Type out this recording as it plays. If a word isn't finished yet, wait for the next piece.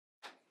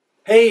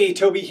Hey,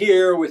 Toby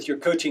here with your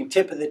coaching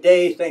tip of the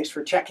day. Thanks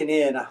for checking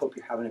in. I hope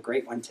you're having a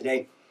great one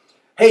today.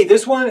 Hey,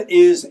 this one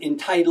is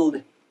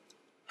entitled,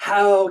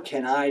 How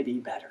Can I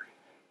Be Better?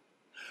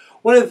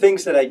 One of the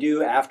things that I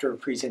do after a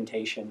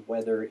presentation,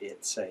 whether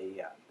it's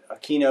a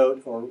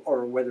keynote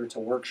or whether it's a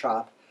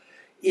workshop,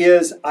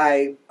 is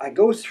I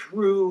go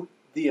through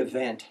the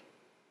event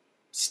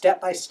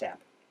step by step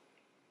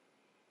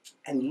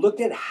and look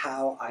at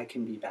how I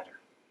can be better.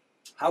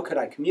 How could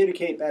I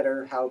communicate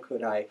better? How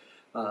could I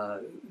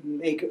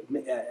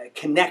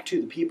connect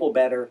to the people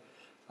better?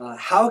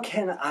 How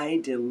can I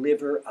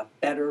deliver a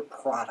better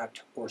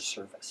product or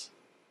service?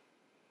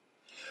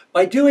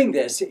 By doing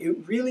this, it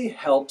really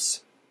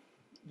helps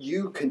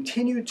you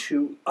continue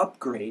to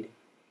upgrade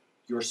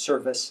your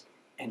service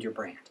and your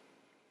brand.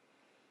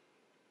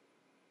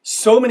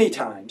 So many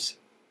times,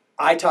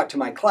 I talk to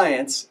my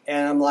clients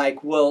and I'm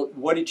like, well,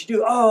 what did you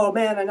do? Oh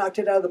man, I knocked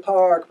it out of the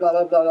park, blah,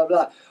 blah, blah, blah,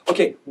 blah.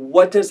 Okay,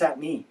 what does that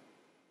mean?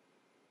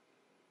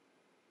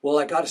 Well,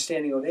 I got a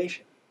standing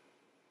ovation.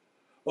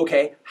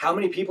 Okay, how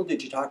many people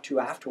did you talk to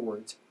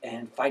afterwards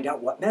and find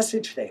out what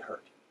message they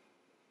heard?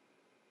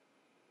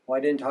 Well,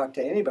 I didn't talk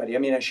to anybody. I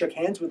mean, I shook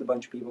hands with a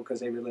bunch of people because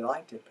they really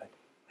liked it, but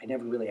I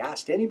never really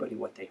asked anybody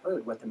what they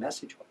heard, what the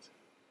message was.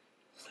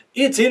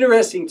 It's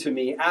interesting to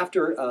me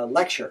after a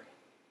lecture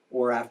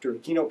or after a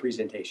keynote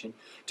presentation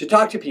to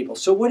talk to people.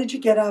 So what did you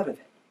get out of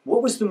it?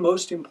 What was the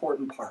most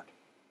important part?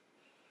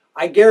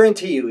 I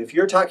guarantee you, if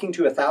you're talking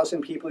to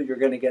 1,000 people, you're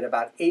going to get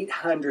about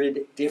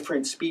 800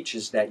 different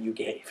speeches that you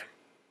gave.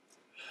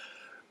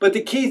 But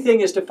the key thing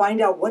is to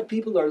find out what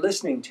people are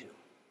listening to.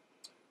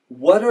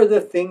 What are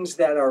the things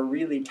that are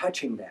really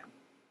touching them?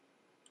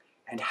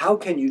 And how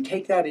can you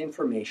take that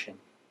information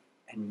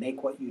and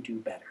make what you do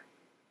better?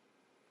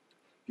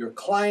 Your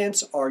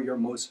clients are your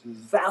most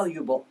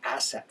valuable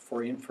asset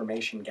for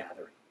information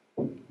gathering.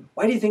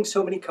 Why do you think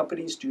so many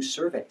companies do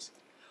surveys?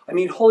 I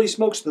mean, holy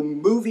smokes, the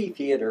movie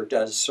theater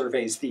does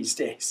surveys these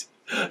days.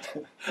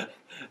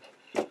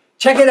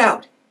 Check it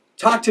out.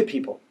 Talk to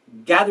people.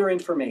 Gather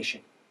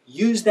information.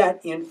 Use that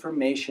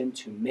information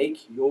to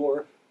make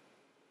your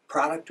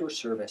product or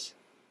service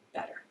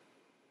better.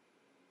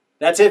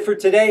 That's it for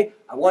today.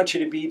 I want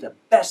you to be the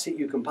best that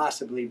you can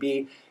possibly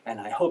be, and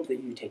I hope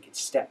that you take a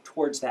step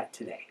towards that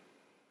today.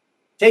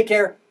 Take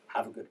care.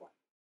 Have a good one.